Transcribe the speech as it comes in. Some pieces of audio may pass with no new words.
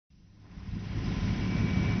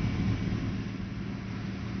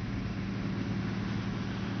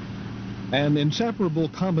An inseparable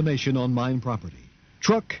combination on mine property,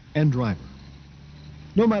 truck and driver.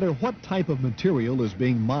 No matter what type of material is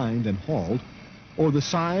being mined and hauled, or the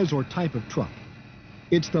size or type of truck,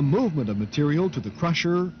 it's the movement of material to the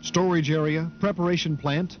crusher, storage area, preparation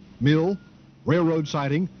plant, mill, railroad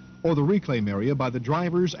siding, or the reclaim area by the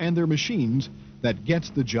drivers and their machines that gets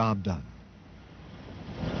the job done.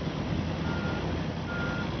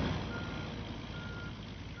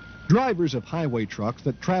 Drivers of highway trucks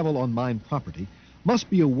that travel on mine property must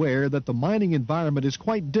be aware that the mining environment is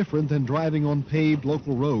quite different than driving on paved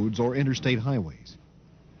local roads or interstate highways.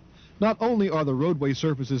 Not only are the roadway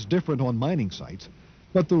surfaces different on mining sites,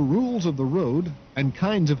 but the rules of the road and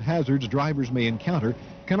kinds of hazards drivers may encounter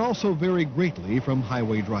can also vary greatly from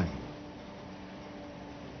highway driving.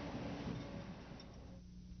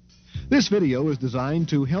 This video is designed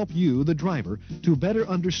to help you, the driver, to better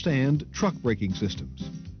understand truck braking systems,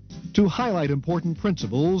 to highlight important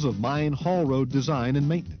principles of mine haul road design and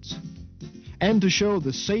maintenance, and to show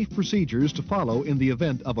the safe procedures to follow in the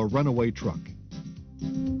event of a runaway truck.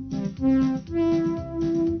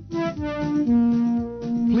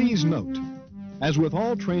 Please note, as with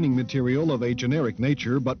all training material of a generic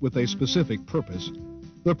nature but with a specific purpose,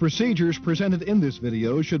 the procedures presented in this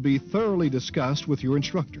video should be thoroughly discussed with your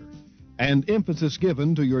instructor and emphasis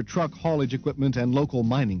given to your truck haulage equipment and local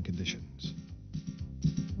mining conditions.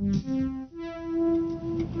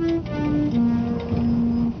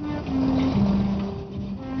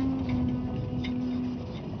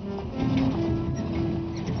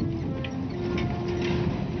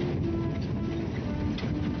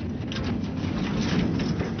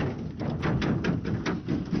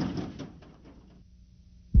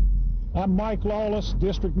 I'm Mike Lawless,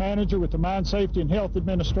 District Manager with the Mine Safety and Health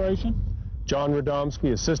Administration. John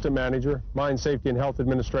Radomski, Assistant Manager, Mine Safety and Health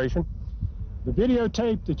Administration. The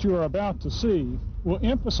videotape that you are about to see will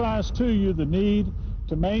emphasize to you the need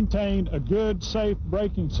to maintain a good, safe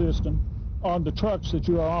braking system on the trucks that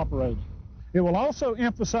you are operating. It will also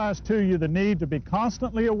emphasize to you the need to be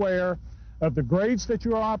constantly aware of the grades that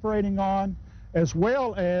you are operating on, as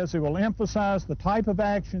well as it will emphasize the type of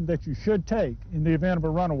action that you should take in the event of a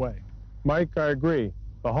runaway. Mike, I agree.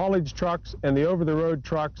 The haulage trucks and the over-the-road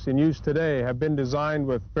trucks in use today have been designed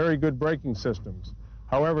with very good braking systems.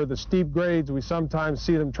 However, the steep grades we sometimes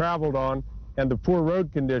see them traveled on and the poor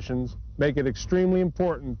road conditions make it extremely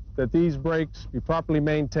important that these brakes be properly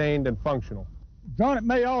maintained and functional. John, it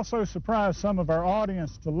may also surprise some of our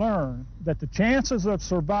audience to learn that the chances of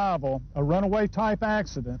survival, a runaway type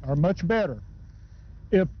accident, are much better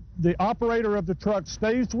if the operator of the truck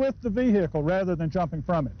stays with the vehicle rather than jumping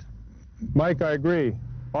from it. Mike, I agree.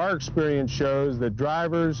 Our experience shows that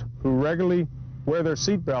drivers who regularly wear their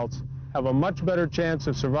seat belts have a much better chance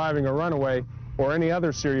of surviving a runaway or any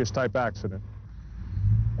other serious type accident.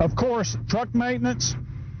 Of course, truck maintenance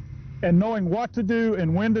and knowing what to do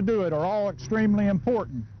and when to do it are all extremely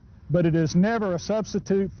important, but it is never a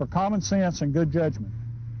substitute for common sense and good judgment.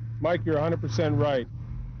 Mike, you're 100% right.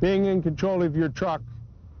 Being in control of your truck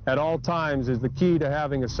at all times is the key to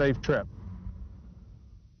having a safe trip.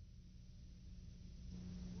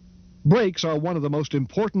 Brakes are one of the most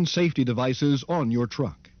important safety devices on your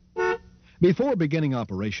truck. Before beginning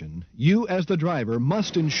operation, you as the driver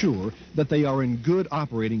must ensure that they are in good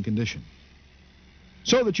operating condition.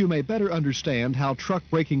 So that you may better understand how truck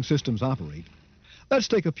braking systems operate, let's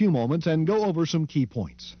take a few moments and go over some key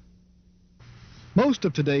points. Most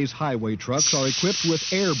of today's highway trucks are equipped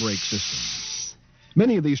with air brake systems.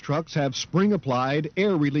 Many of these trucks have spring-applied,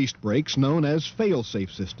 air-released brakes known as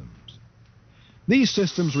fail-safe systems. These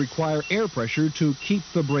systems require air pressure to keep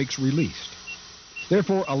the brakes released.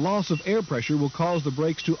 Therefore, a loss of air pressure will cause the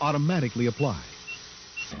brakes to automatically apply.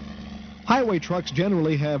 Highway trucks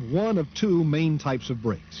generally have one of two main types of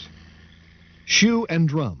brakes: shoe and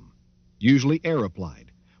drum, usually air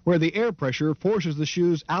applied, where the air pressure forces the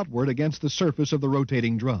shoes outward against the surface of the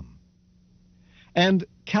rotating drum; and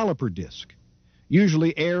caliper disc,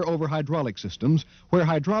 usually air over hydraulic systems, where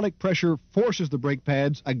hydraulic pressure forces the brake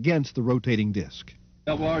pads against the rotating disc.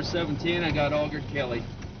 R17, I got Auger Kelly.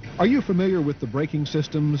 Are you familiar with the braking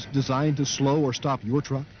systems designed to slow or stop your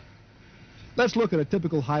truck? Let's look at a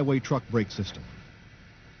typical highway truck brake system.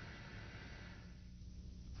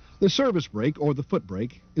 The service brake, or the foot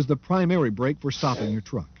brake, is the primary brake for stopping your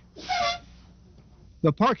truck.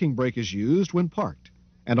 The parking brake is used when parked,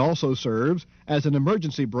 and also serves as an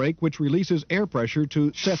emergency brake which releases air pressure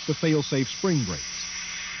to set the fail-safe spring brakes.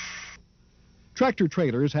 Tractor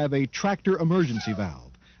trailers have a tractor emergency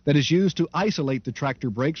valve that is used to isolate the tractor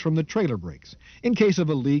brakes from the trailer brakes in case of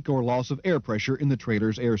a leak or loss of air pressure in the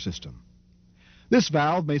trailer's air system. This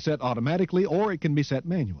valve may set automatically or it can be set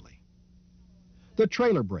manually. the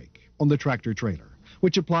trailer brake on the tractor trailer,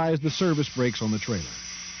 which applies the service brakes on the trailer.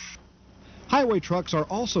 Highway trucks are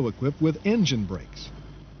also equipped with engine brakes.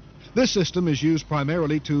 This system is used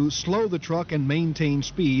primarily to slow the truck and maintain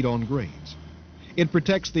speed on grades. It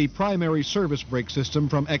protects the primary service brake system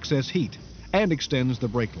from excess heat and extends the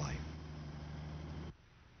brake life.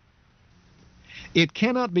 It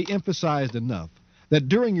cannot be emphasized enough that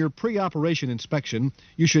during your pre-operation inspection,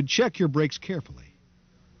 you should check your brakes carefully.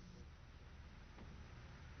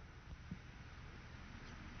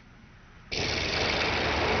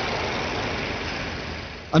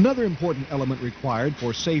 Another important element required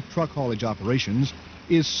for safe truck haulage operations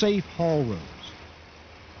is safe haul roads.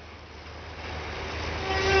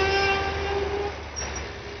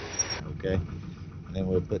 Okay. And then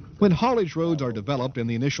we'll put... When haulage roads are developed in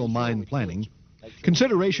the initial mine planning,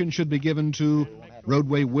 consideration should be given to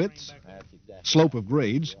roadway widths, slope of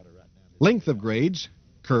grades, length of grades,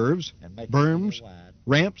 curves, berms,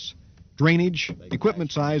 ramps, drainage,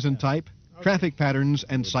 equipment size and type, traffic patterns,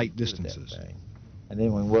 and sight distances. And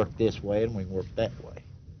then we work this way and we work that way.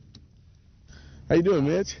 How you doing,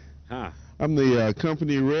 Mitch? Hi. I'm the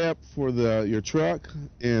company rep for your truck,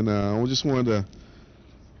 and I just wanted to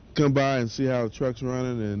come by and see how the truck's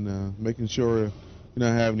running and making sure you're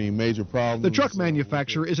not having any major problems. The truck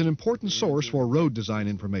manufacturer is an important source for road design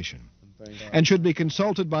information and should be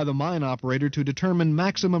consulted by the mine operator to determine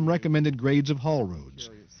maximum recommended grades of haul roads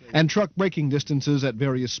and truck braking distances at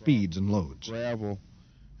various speeds and loads. Gravel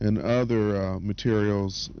and other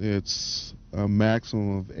materials, it's a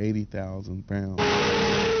maximum of 80,000 pounds.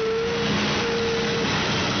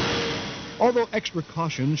 Although extra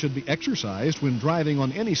caution should be exercised when driving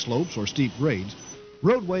on any slopes or steep grades,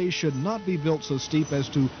 roadways should not be built so steep as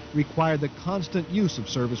to require the constant use of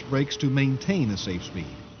service brakes to maintain a safe speed.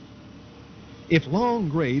 If long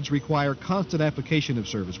grades require constant application of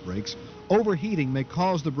service brakes, overheating may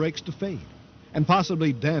cause the brakes to fade and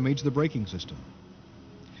possibly damage the braking system.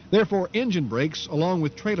 Therefore, engine brakes along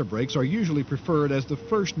with trailer brakes are usually preferred as the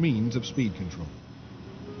first means of speed control.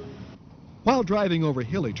 While driving over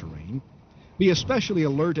hilly terrain, be especially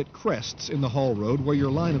alert at crests in the haul road where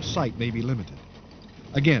your line of sight may be limited.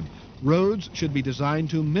 Again, roads should be designed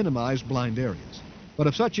to minimize blind areas, but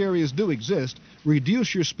if such areas do exist,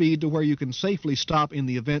 reduce your speed to where you can safely stop in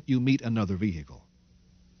the event you meet another vehicle.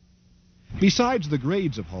 Besides the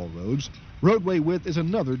grades of haul roads, roadway width is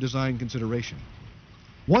another design consideration.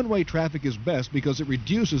 One-way traffic is best because it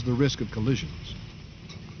reduces the risk of collisions.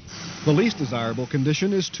 The least desirable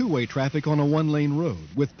condition is two-way traffic on a one-lane road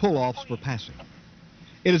with pull-offs for passing.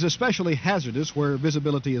 It is especially hazardous where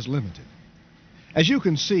visibility is limited. As you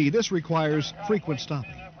can see, this requires frequent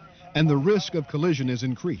stopping, and the risk of collision is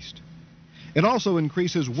increased. It also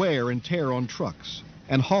increases wear and tear on trucks,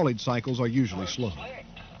 and haulage cycles are usually slow.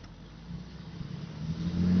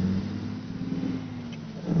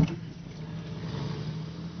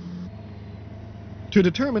 To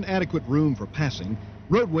determine adequate room for passing,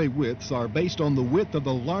 roadway widths are based on the width of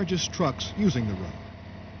the largest trucks using the road.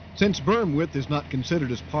 Since berm width is not considered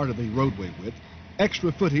as part of the roadway width,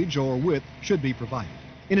 extra footage or width should be provided,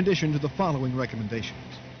 in addition to the following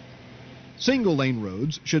recommendations. Single-lane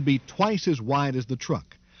roads should be twice as wide as the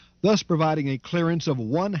truck, thus providing a clearance of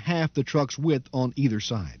 1/2 the truck's width on either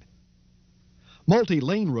side.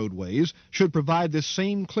 Multi-lane roadways should provide this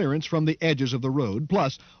same clearance from the edges of the road,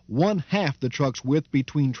 plus 1/2 the truck's width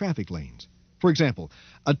between traffic lanes. For example,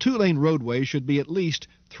 a 2-lane roadway should be at least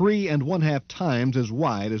 3 1/2 times as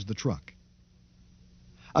wide as the truck.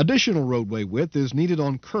 Additional roadway width is needed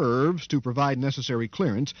on curves to provide necessary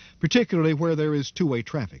clearance, particularly where there is two-way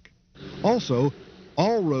traffic. Also,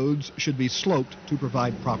 all roads should be sloped to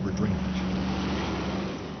provide proper drainage.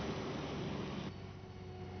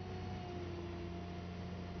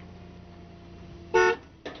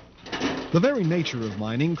 The very nature of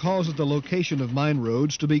mining causes the location of mine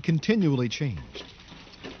roads to be continually changed.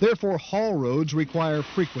 Therefore, haul roads require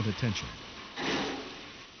frequent attention.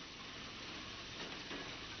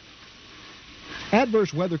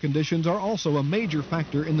 Adverse weather conditions are also a major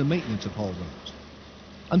factor in the maintenance of haul roads.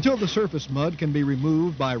 Until the surface mud can be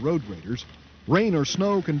removed by road graders, rain or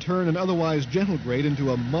snow can turn an otherwise gentle grade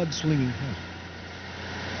into a mud-slinging hazard.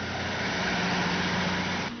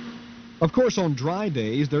 Of course, on dry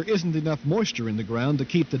days, there isn't enough moisture in the ground to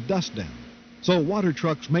keep the dust down, so water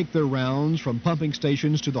trucks make their rounds from pumping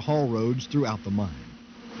stations to the haul roads throughout the mine.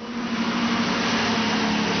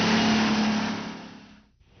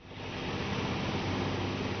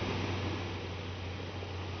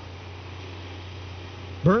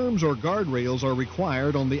 Berms or guardrails are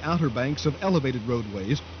required on the outer banks of elevated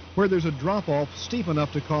roadways where there's a drop-off steep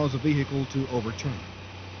enough to cause a vehicle to overturn.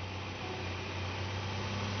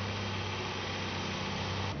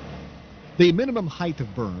 The minimum height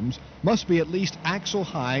of berms must be at least axle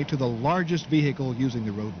high to the largest vehicle using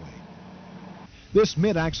the roadway. This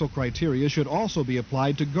mid-axle criteria should also be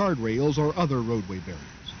applied to guardrails or other roadway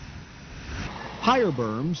barriers. Higher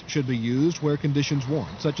berms should be used where conditions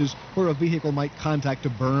warrant, such as where a vehicle might contact a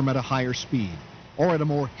berm at a higher speed or at a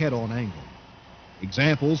more head-on angle.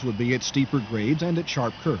 Examples would be at steeper grades and at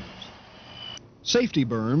sharp curves. Safety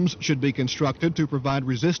berms should be constructed to provide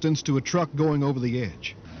resistance to a truck going over the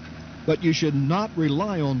edge. But you should not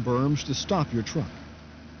rely on berms to stop your truck.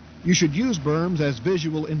 You should use berms as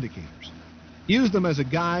visual indicators. Use them as a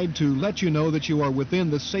guide to let you know that you are within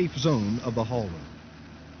the safe zone of the haul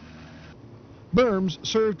road. Berms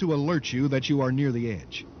serve to alert you that you are near the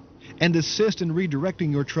edge and assist in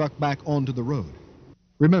redirecting your truck back onto the road.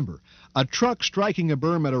 Remember, a truck striking a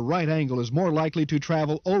berm at a right angle is more likely to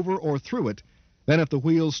travel over or through it than if the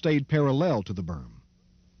wheels stayed parallel to the berm.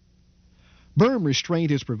 Berm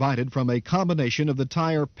restraint is provided from a combination of the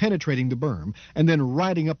tire penetrating the berm and then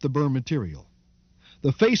riding up the berm material.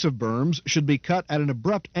 The face of berms should be cut at an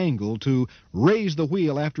abrupt angle to raise the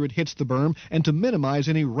wheel after it hits the berm and to minimize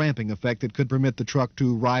any ramping effect that could permit the truck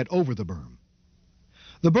to ride over the berm.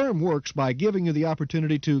 The berm works by giving you the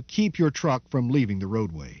opportunity to keep your truck from leaving the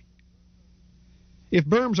roadway. If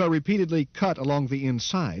berms are repeatedly cut along the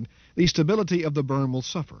inside, the stability of the berm will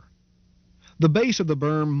suffer. The base of the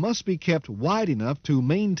berm must be kept wide enough to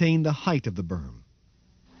maintain the height of the berm.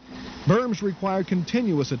 Berms require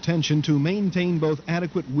continuous attention to maintain both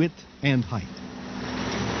adequate width and height.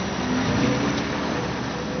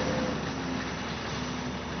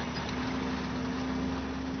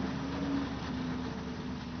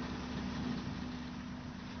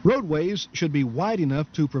 Roadways should be wide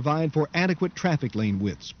enough to provide for adequate traffic lane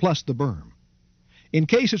widths, plus the berm. In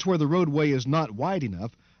cases where the roadway is not wide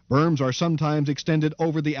enough, berms are sometimes extended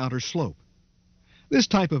over the outer slope. This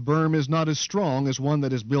type of berm is not as strong as one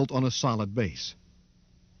that is built on a solid base.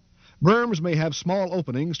 Berms may have small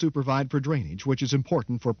openings to provide for drainage, which is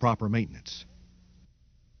important for proper maintenance.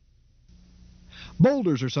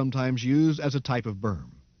 Boulders are sometimes used as a type of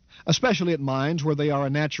berm, especially at mines where they are a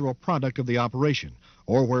natural product of the operation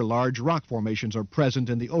or where large rock formations are present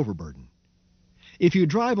in the overburden. If you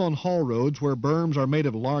drive on haul roads where berms are made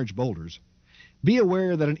of large boulders, be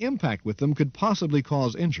aware that an impact with them could possibly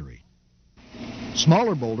cause injury.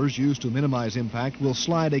 Smaller boulders used to minimize impact will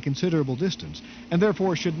slide a considerable distance and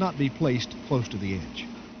therefore should not be placed close to the edge.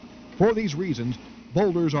 For these reasons,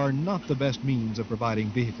 boulders are not the best means of providing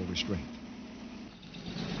vehicle restraint.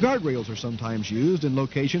 Guardrails are sometimes used in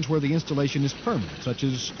locations where the installation is permanent, such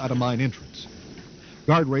as at a mine entrance.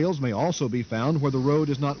 Guardrails may also be found where the road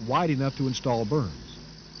is not wide enough to install berms.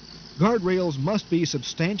 Guardrails must be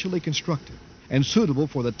substantially constructed and suitable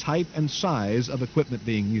for the type and size of equipment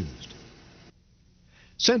being used.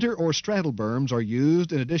 Center or straddle berms are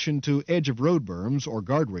used in addition to edge-of-road berms or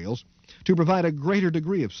guardrails to provide a greater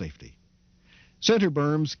degree of safety. Center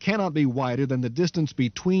berms cannot be wider than the distance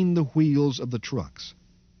between the wheels of the trucks.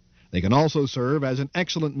 They can also serve as an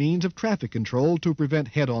excellent means of traffic control to prevent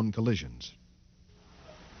head-on collisions.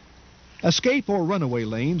 Escape or runaway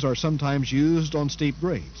lanes are sometimes used on steep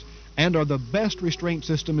grades and are the best restraint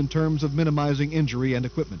system in terms of minimizing injury and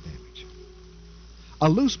equipment damage. A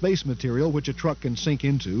loose base material which a truck can sink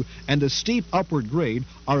into and a steep upward grade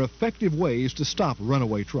are effective ways to stop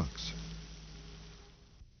runaway trucks.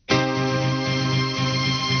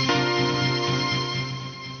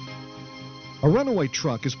 A runaway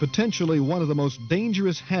truck is potentially one of the most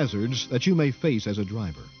dangerous hazards that you may face as a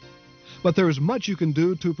driver. But there is much you can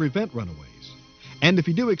do to prevent runaways. And if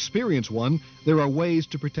you do experience one, there are ways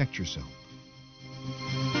to protect yourself.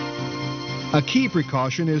 A key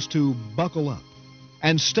precaution is to buckle up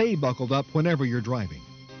and stay buckled up whenever you're driving.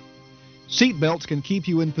 Seat belts can keep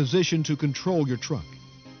you in position to control your truck.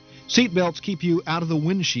 Seat belts keep you out of the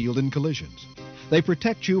windshield in collisions. They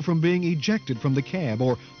protect you from being ejected from the cab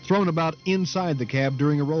or thrown about inside the cab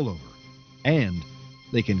during a rollover. And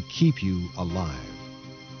they can keep you alive.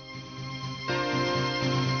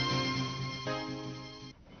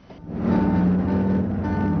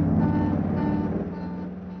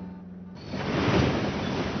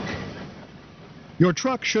 Your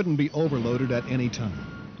truck shouldn't be overloaded at any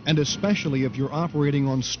time, and especially if you're operating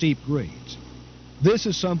on steep grades. This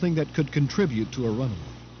is something that could contribute to a runaway.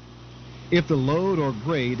 If the load or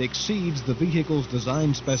grade exceeds the vehicle's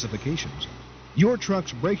design specifications, your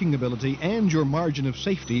truck's braking ability and your margin of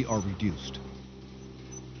safety are reduced.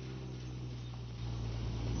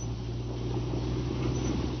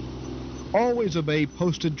 Always obey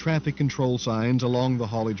posted traffic control signs along the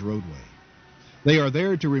haulage roadway. They are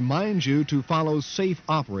there to remind you to follow safe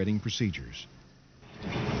operating procedures.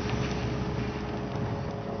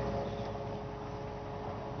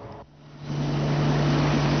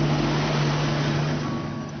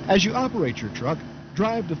 As you operate your truck,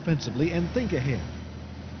 drive defensively and think ahead.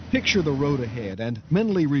 Picture the road ahead and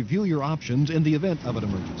mentally review your options in the event of an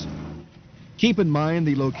emergency. Keep in mind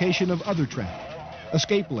the location of other traffic,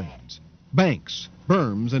 escape lanes, banks,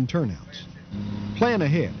 berms, and turnouts. Plan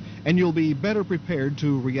ahead, and you'll be better prepared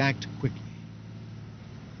to react quickly.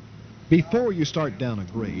 Before you start down a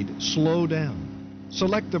grade, slow down.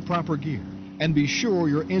 Select the proper gear, and be sure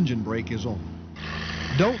your engine brake is on.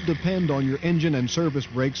 Don't depend on your engine and service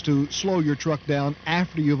brakes to slow your truck down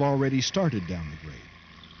after you've already started down the grade.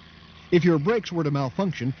 If your brakes were to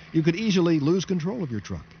malfunction, you could easily lose control of your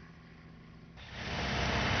truck.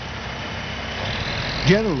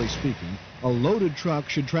 Generally speaking, a loaded truck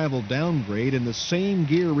should travel downgrade in the same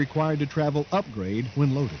gear required to travel upgrade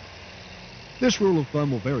when loaded. This rule of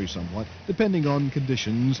thumb will vary somewhat depending on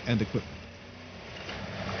conditions and equipment.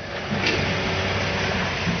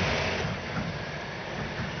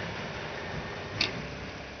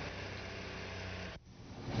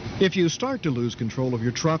 If you start to lose control of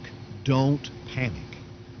your truck, don't panic.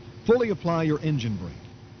 Fully apply your engine brake.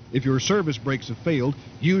 If your service brakes have failed,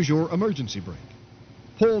 use your emergency brake.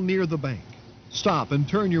 Pull near the bank. Stop and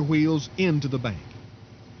turn your wheels into the bank.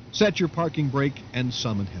 Set your parking brake and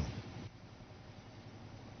summon help.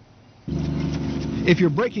 If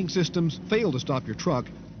your braking systems fail to stop your truck,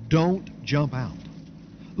 don't jump out.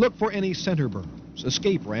 Look for any center berms,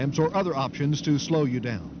 escape ramps, or other options to slow you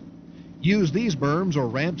down. Use these berms or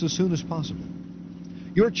ramps as soon as possible.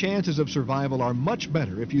 Your chances of survival are much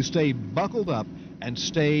better if you stay buckled up and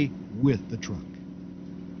stay with the truck.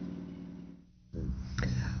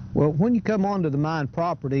 Well, when you come onto the mine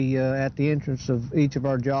property, at the entrance of each of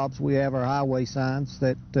our jobs, we have our highway signs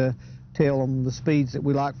that tell them the speeds that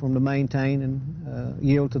we like for them to maintain and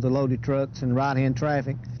yield to the loaded trucks and right-hand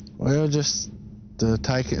traffic. Well, just to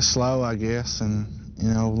take it slow, I guess, and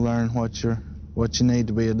learn what you need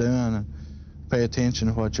to be doing and pay attention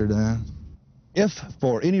to what you're doing. If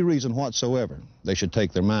for any reason whatsoever they should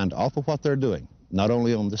take their mind off of what they're doing, not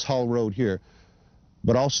only on this haul road here,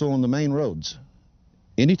 but also on the main roads,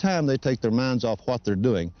 anytime they take their minds off what they're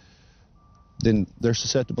doing, then they're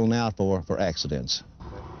susceptible now for accidents.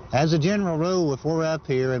 As a general rule, if we're up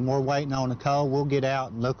here and we're waiting on a call, we'll get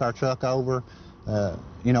out and look our truck over,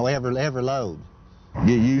 every load.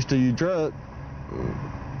 Get used to your truck.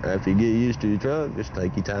 After you get used to your truck, just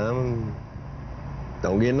take your time and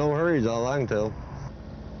don't get in no hurry is all I can tell.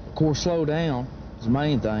 Of course, slow down is the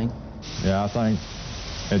main thing. Yeah, I think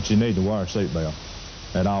that you need to wear a seatbelt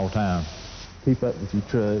at all times. Keep up with your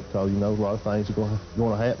truck because a lot of things are going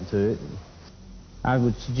to happen to it. I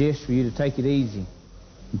would suggest for you to take it easy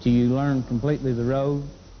until you learn completely the road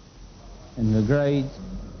and the grades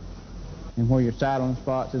and where your saddling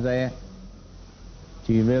spots is at,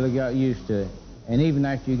 till you really got used to it. And even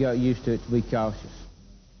after you got used to it, to be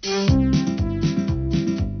cautious.